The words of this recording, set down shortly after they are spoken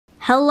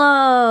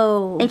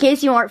Hello! In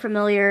case you aren't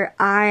familiar,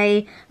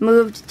 I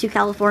moved to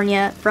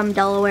California from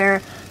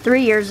Delaware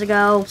 3 years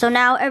ago. So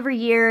now every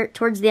year,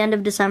 towards the end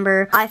of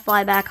December, I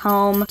fly back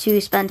home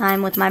to spend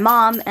time with my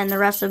mom and the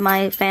rest of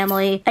my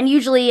family. And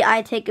usually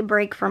I take a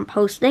break from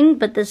posting,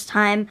 but this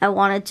time I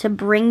wanted to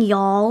bring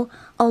y'all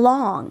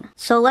along.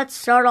 So let's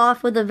start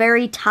off with a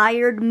very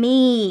tired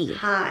me.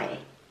 Hi.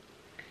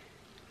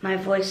 My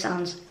voice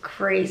sounds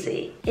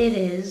crazy. It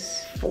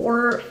is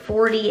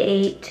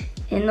 4:48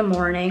 in the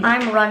morning.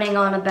 I'm running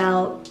on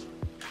about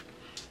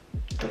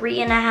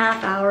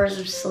 3.5 hours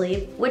of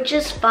sleep, which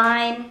is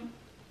fine.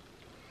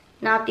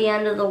 Not the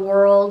end of the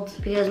world,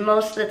 because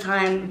most of the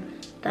time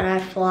that I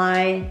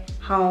fly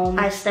home,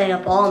 I stay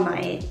up all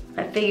night.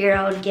 I figured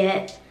I would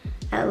get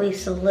at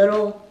least a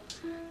little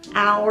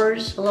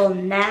hours, a little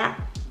nap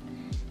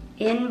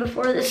in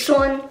before this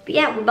one. But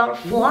yeah, we're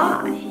about to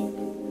fly.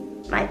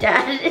 My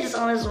dad is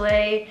on his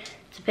way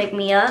to pick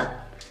me up,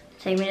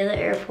 take me to the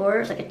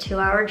airport. It's like a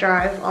 2-hour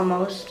drive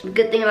almost. The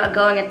good thing about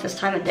going at this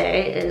time of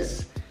day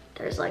is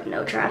there's like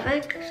no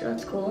traffic, so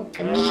that's cool.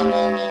 That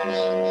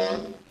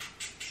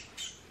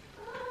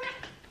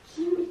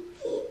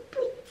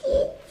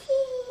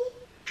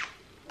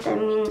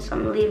means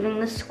I'm leaving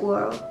the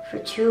squirrel for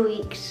 2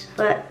 weeks,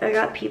 but I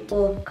got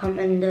people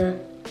coming to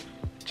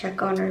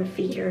check on her and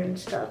feed her and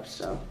stuff,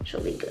 so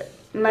she'll be good.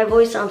 My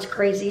voice sounds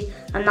crazy.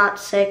 I'm not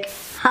sick.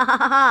 Ha ha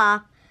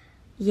ha.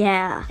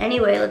 Yeah.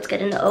 Anyway, let's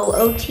get into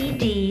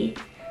OOTD.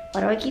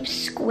 Why do I keep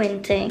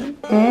squinting?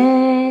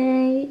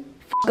 Hey.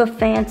 A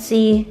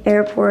fancy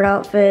airport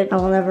outfit. I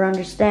will never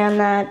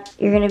understand that.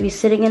 You're gonna be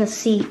sitting in a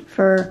seat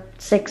for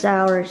 6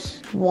 hours.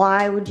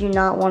 Why would you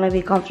not want to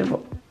be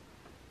comfortable?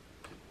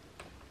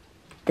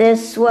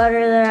 This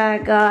sweater that I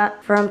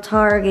got from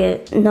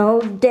Target, no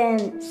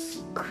dents,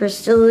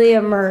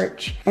 Crystalia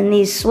merch, and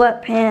these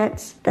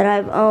sweatpants that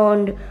I've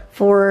owned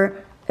for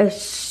a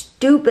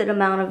stupid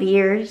amount of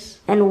years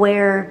and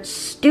wear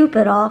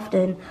stupid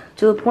often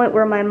to a point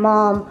where my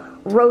mom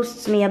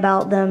roasts me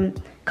about them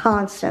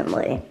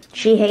constantly.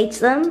 She hates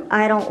them.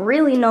 I don't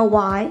really know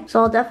why, so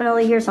I'll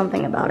definitely hear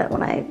something about it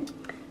when I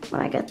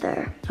get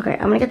there. Okay,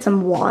 I'm gonna get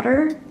some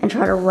water and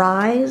try to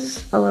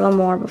rise a little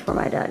more before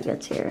my dad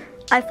gets here.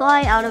 I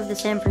fly out of the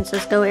San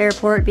Francisco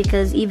airport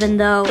because even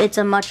though it's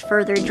a much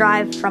further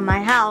drive from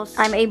my house,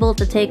 I'm able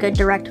to take a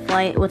direct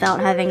flight without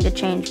having to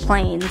change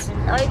planes.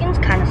 Oh, you can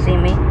kind of see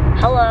me.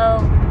 Hello.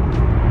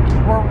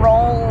 We're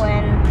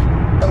rolling.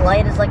 The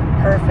light is like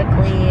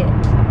perfectly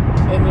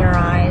in your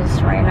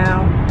eyes right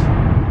now.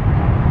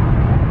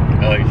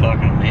 Oh, you're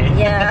talking to me?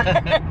 Yeah.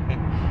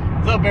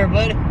 What's up,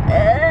 everybody?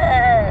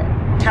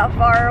 How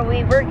far are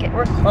we? We're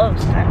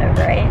close, kind of,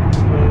 right?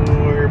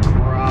 We're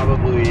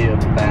probably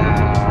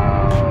about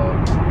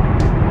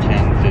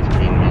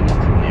 10-15 minutes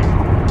from here.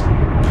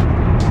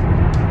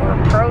 We're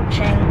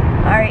approaching.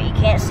 Alright, you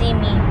can't see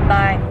me.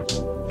 Bye.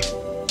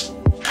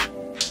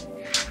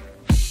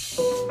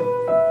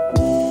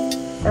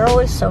 They're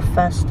always so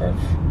festive.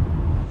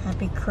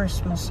 Happy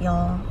Christmas,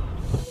 y'all.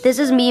 This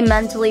is me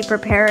mentally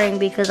preparing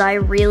because I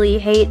really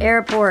hate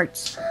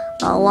airports.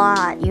 A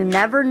lot. You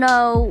never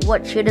know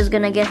what shit is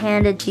gonna get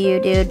handed to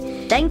you,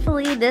 dude.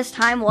 Thankfully, this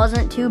time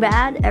wasn't too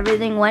bad.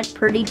 Everything went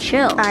pretty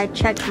chill. I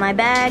checked my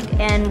bag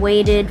and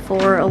waited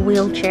for a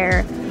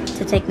wheelchair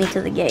to take me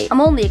to the gate. I'm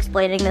only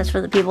explaining this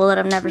for the people that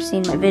have never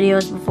seen my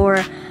videos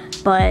before,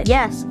 but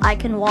yes, I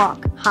can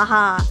walk.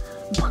 Haha.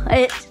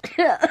 But,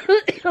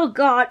 oh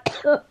god.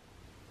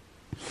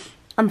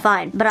 I'm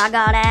fine, but I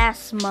got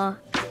asthma.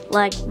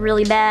 Like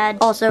really bad.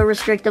 Also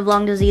restrictive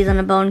lung disease and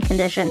a bone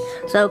condition.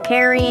 So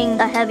carrying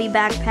a heavy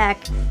backpack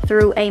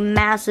through a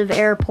massive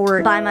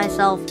airport by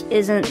myself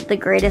isn't the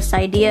greatest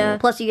idea.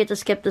 Plus you get to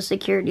skip the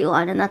security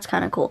line and that's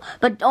kind of cool.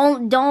 But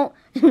don't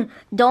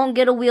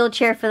get a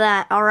wheelchair for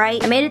that,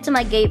 alright? I made it to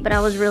my gate, but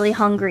I was really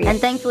hungry. And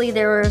thankfully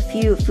there were a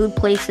few food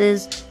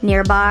places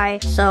nearby.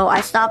 So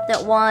I stopped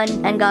at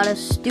one and got a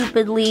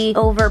stupidly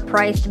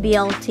overpriced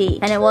BLT.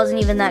 And it wasn't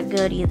even that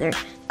good either.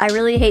 I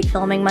really hate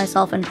filming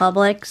myself in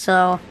public,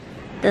 so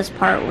this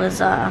part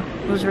was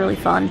really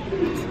fun.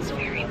 This is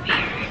very weird.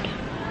 I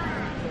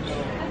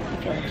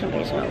feel like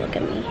somebody's gonna look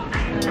at me.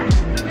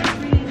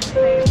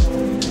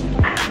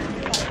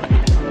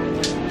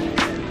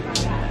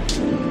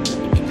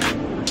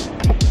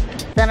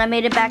 Then I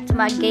made it back to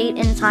my gate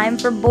in time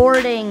for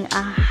boarding.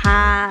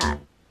 Aha.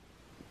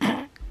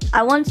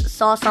 I once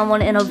saw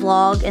someone in a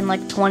vlog in like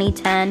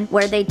 2010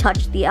 where they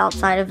touched the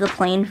outside of the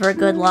plane for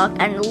good luck,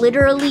 and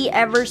literally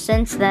ever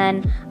since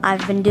then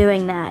I've been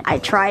doing that. I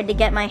tried to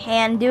get my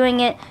hand doing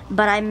it,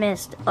 but I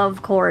missed,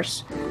 of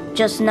course.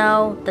 Just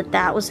know that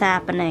that was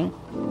happening.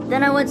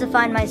 Then I went to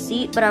find my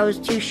seat, but I was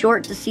too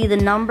short to see the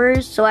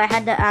numbers, so I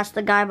had to ask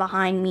the guy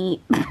behind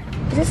me.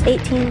 Is this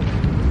 18?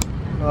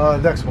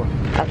 Next one.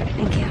 Okay,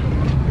 thank you.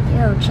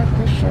 Yo, check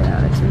this shit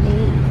out, it's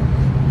me.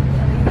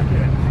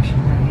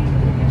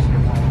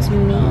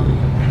 Me.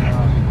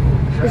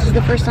 This is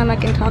the first time I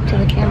can talk to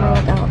the camera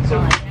without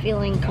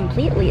feeling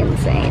completely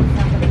insane.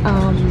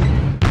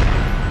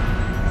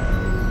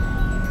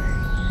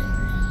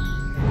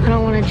 I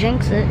don't want to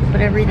jinx it, but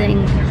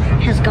everything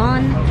has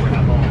gone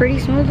pretty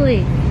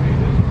smoothly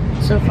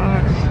so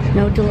far.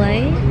 No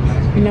delay,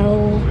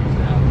 no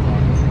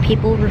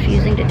people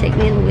refusing to take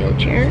me in the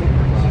wheelchair,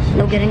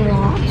 no getting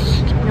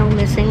lost, no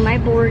missing my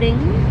boarding.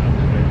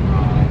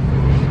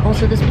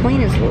 Also, this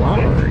plane is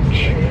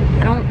large.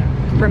 I don't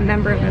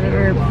remember if I've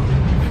ever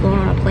flown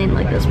on a plane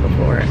like this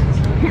before.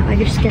 Now I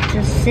just get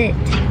to sit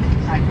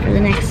for the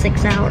next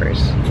 6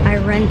 hours. I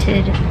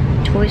rented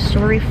Toy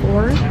Story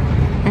 4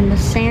 and the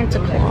Santa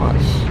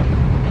Claus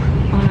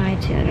on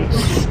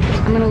iTunes.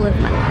 I'm gonna live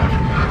my life.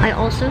 I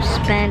also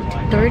spent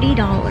 $30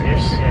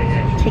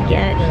 to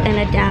get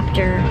an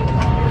adapter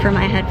for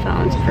my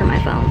headphones for my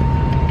phone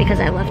because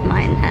I left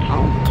mine at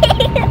home.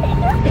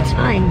 It's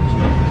fine.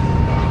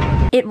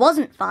 It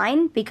wasn't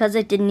fine because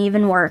it didn't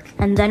even work.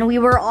 And then we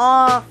were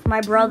off,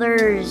 my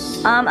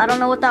brothers. I don't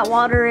know what that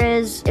water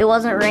is. It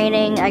wasn't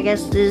raining. I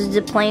guess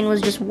the plane was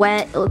just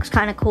wet. It looks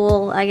kind of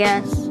cool, I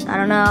guess. I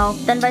don't know.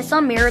 Then by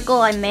some miracle,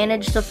 I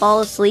managed to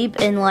fall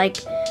asleep in like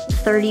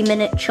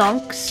 30-minute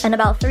chunks. And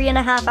about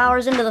 3.5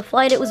 hours into the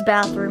flight, it was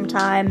bathroom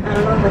time. I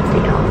don't know if it's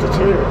the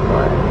altitude or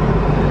what,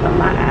 but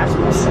my ass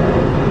missing.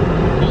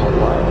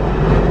 Hello.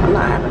 I'm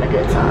not having a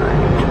good time.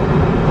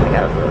 I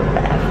gotta go to the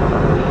bathroom.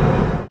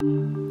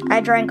 I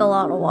drank a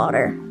lot of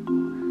water,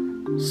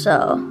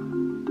 so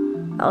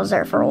I was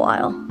there for a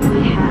while. We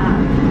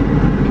have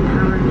an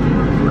hour and a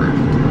half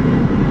left.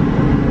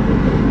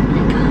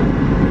 Thank God.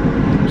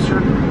 I'm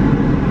struggling.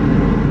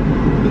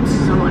 It's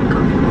so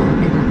uncomfortable in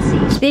that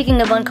seat.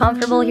 Speaking of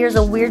uncomfortable, here's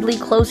a weirdly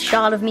close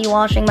shot of me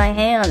washing my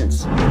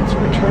hands. Let's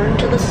return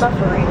to the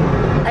suffering.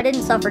 I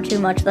didn't suffer too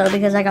much though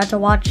because I got to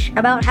watch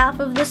about half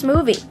of this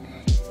movie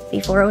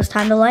before it was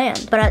time to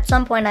land. But at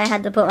some point I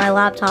had to put my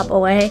laptop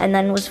away and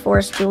then was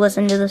forced to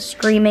listen to the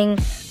screaming,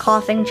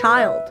 coughing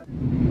child.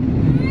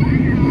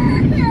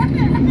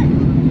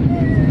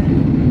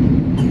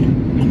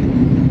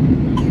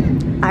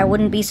 I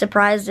wouldn't be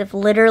surprised if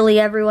literally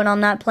everyone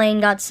on that plane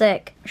got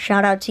sick.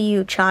 Shout out to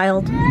you,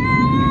 child.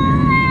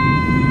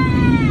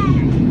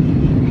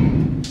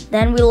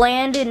 Then we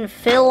landed in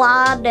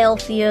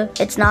Philadelphia.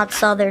 It's not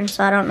southern,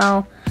 so I don't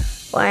know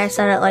why I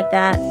said it like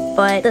that,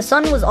 but the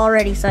sun was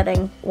already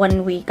setting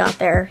when we got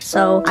there,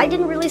 so I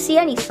didn't really see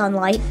any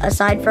sunlight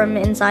aside from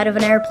inside of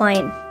an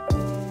airplane.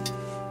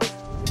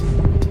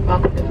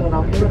 Welcome to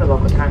Philadelphia. The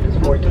local time is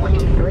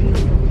 4:23.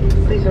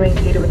 Please remain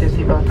seated with your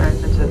seatbelt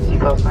signs until the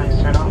seatbelt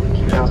signs turn off.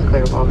 Keep your house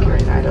clear of all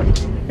carrying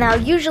items. Now,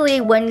 usually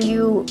when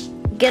you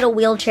get a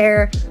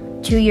wheelchair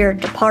to your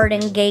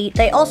departing gate,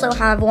 they also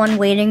have one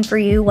waiting for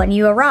you when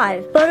you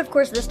arrive. But of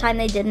course this time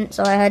they didn't,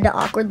 so I had to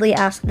awkwardly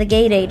ask the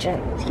gate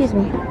agent. Excuse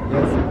me.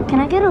 Yes? Can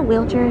I get a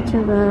wheelchair to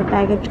the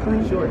baggage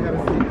claim? Sure, have a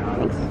seat.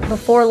 Thanks.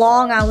 Before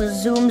long, I was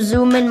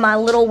zooming my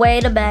little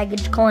way to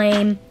baggage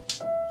claim.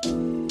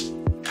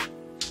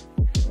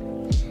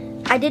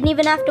 I didn't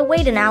even have to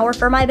wait an hour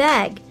for my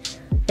bag.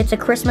 It's a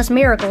Christmas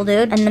miracle,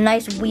 dude. And the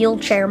nice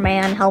wheelchair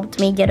man helped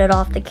me get it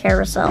off the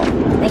carousel.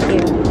 Thank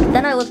you.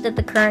 Then I looked at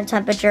the current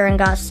temperature and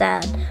got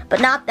sad. But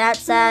not that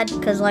sad,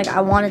 because like I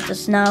wanted to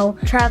snow.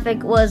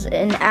 Traffic was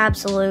an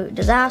absolute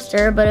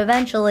disaster, but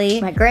eventually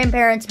my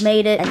grandparents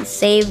made it and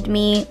saved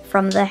me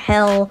from the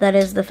hell that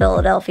is the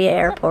Philadelphia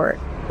airport.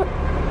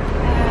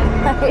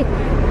 Hi.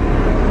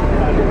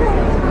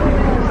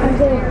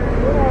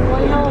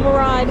 One hell of a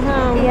ride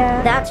home.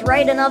 Yeah. That's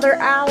right, another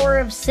hour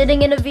of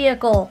sitting in a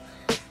vehicle.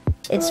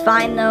 It's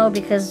fine though,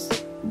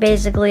 because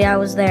basically I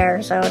was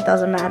there, so it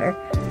doesn't matter.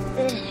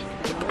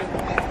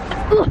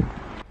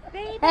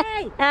 Baby!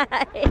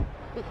 Hi.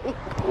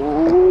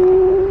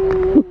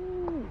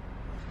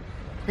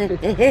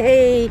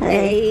 Hey!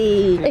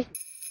 Hey!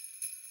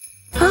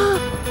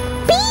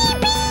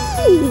 BB!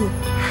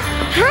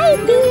 Hi,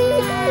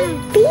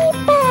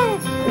 Beepa!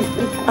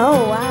 Oh,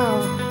 wow.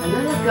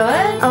 Isn't that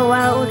good? Oh,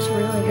 wow, it looks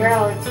really good.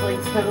 Girl, it's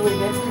like totally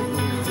different.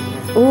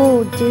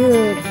 Ooh,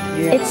 dude.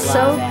 You're It's so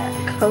love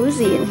it.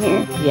 cozy in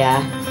here.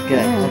 Yeah,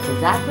 good. Yeah. That's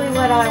exactly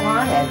what I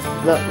wanted.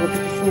 Look at the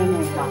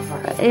snowman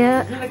off.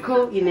 Yeah. Isn't it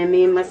cool? You know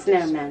me and my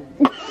snowman.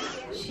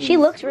 She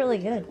looks really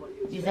good.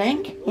 You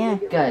think? Yeah.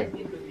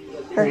 Good.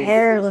 Her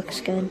hair looks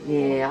good.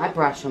 Yeah, I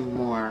brush them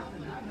more.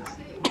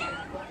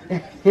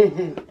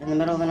 In the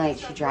middle of the night,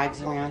 she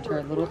drags around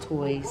her little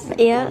toys.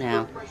 Yeah. You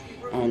know,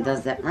 and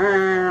does that.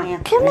 Come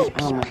here.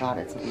 Oh my God,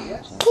 it's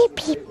amazing. Hey,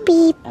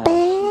 Beepa.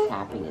 Oh,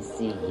 happy to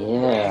see you.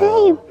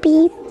 Hi,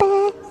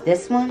 Beepa.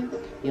 This one,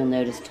 you'll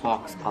notice,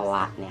 talks a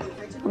lot now.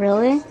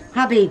 Really?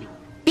 Hi, baby.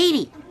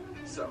 Baby.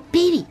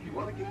 Baby.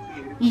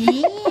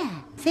 Yeah.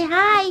 Say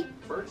hi.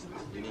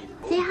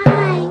 Say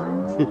hi.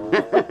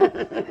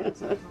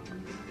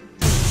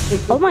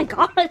 Oh my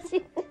God.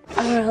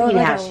 I look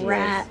Yeah, like she a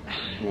rat.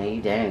 is. No,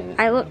 you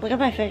don't. Look at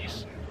my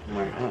face.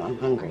 I'm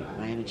hungry.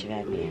 Why haven't you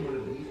had me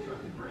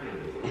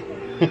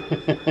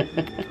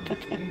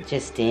yet?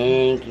 Just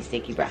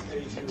stinky breath.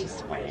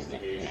 Just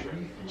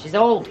she's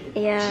old.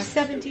 Yeah. She's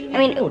 17. I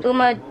mean, old.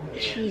 Uma,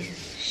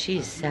 Jesus.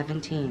 She's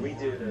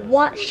 17.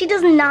 What? She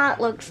does not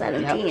look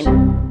 17. Yep.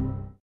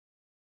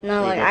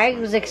 No, like, I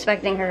was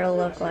expecting her to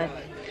look like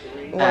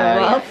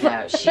rough.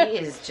 No, she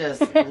is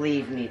just,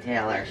 believe me,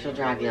 Taylor. She'll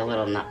drive you a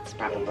little nuts,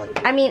 probably.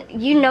 I mean,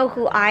 you know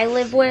who I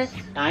live with.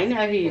 I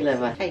know who you live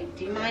with. Hey,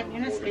 do you mind?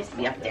 You're not supposed to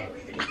be up there.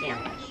 Get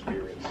down.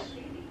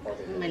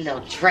 My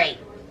little tray.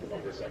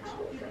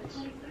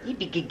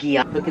 Yippee-gee-gee.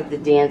 Look at the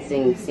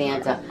dancing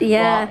Santa.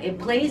 Yeah. Well, it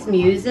plays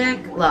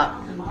music, look,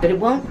 but it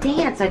won't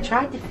dance. I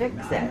tried to fix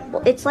it.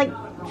 Well, it's like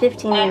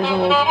 15 years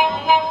old.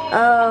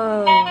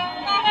 Oh.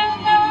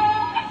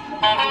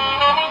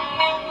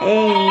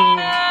 Hey.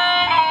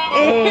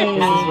 This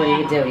is what he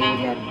would do. He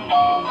would go.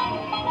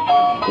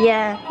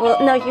 Yeah. Well,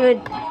 no, he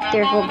would.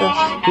 There, hold this.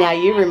 Now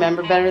you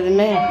remember better than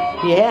me.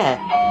 Yeah.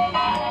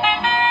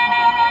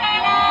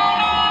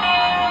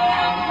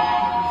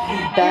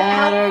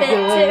 Better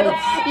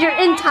good. Your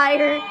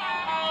entire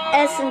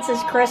essence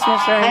is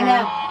Christmas right I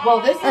now. know. Well,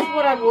 this is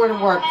what I wore to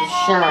work, the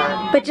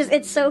shirt. But just,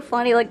 it's so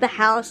funny. Like, the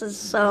house is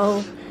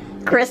so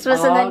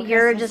Christmas, and then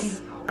you're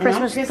just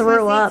Christmas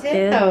threw up,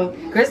 dude.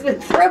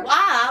 Christmas threw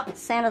up?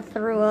 Santa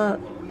threw up.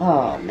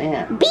 Oh,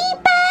 man. Beep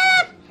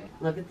up!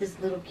 Look at this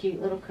little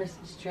cute little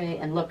Christmas tree.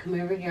 And look, come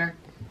over here.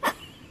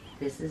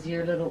 This is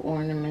your little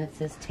ornament. It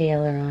says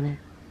Taylor on it.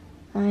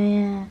 Oh,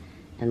 yeah.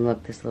 And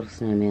look, this little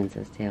snowman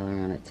says Taylor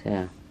on it,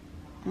 too.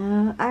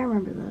 I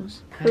remember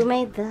those. Who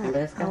made that?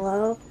 This guy?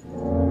 Hello?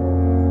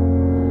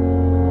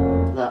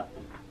 Look,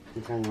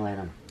 and turn the light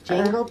on.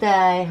 Jingle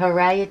Day,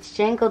 hooray, it's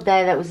Jingle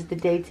Day. That was the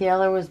day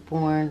Taylor was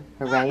born.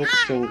 Hooray,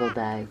 it's Jingle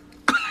Day.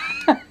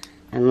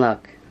 And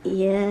look.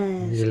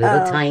 Yes. Your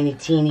little tiny,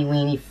 teeny,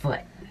 weeny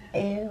foot.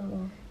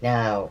 Ew.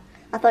 No.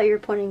 I thought you were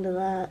pointing to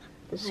that.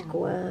 The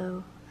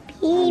squirrel.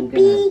 I'm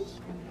Pee-pee.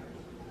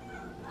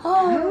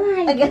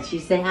 Oh, hi. Did she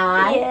say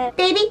hi? Yeah.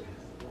 Baby.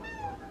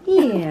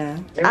 Yeah.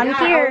 I'm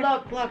here.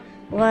 Oh, look.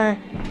 What?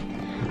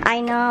 I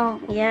know,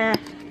 yeah.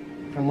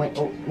 From what?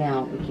 Oh,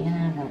 now, we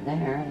can't have that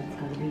there. It's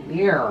got to be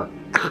here.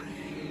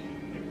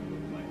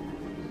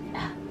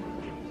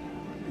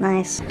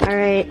 Nice.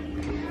 Alright.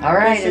 All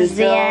right, This is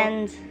the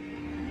end.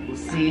 We'll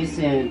see you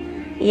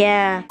soon.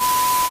 Yeah.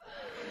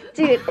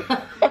 Dude,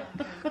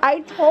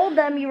 I told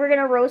them you were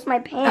gonna roast my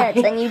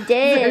pants, and you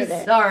did.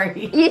 So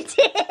sorry. You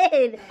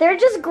did. They're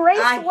just gray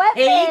I sweatpants.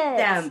 hate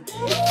them.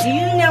 Do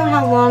you know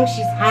how long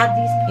she's had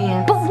these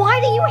pants? But why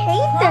do you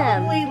hate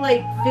them? Probably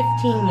like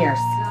 15 years.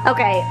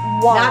 Okay,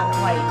 whoa. Not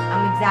quite.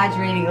 I'm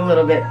exaggerating a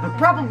little bit, but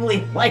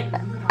probably like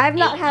I've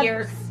not 8 had.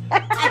 years. I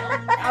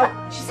don't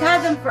know. She's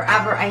had them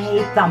forever. I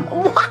hate them.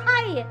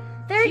 Why?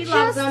 They're She just.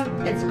 loves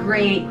them. It's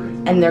great,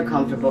 and they're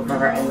comfortable for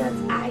her.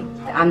 And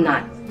I'm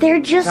not. They're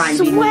just trying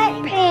to be mean.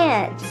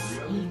 sweatpants.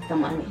 I hate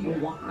them. I don't know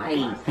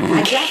why.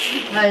 I guess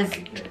because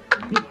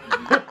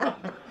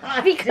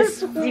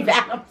Because we've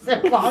had them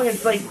so long.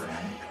 It's like,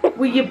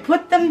 will you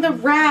put them to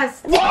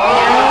rest?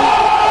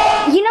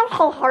 you know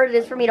how hard it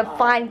is for me to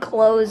find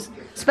clothes,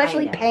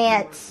 especially I know.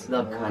 pants.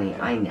 Look, honey,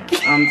 I know.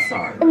 I'm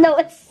sorry. No,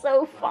 it's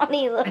so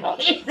funny though.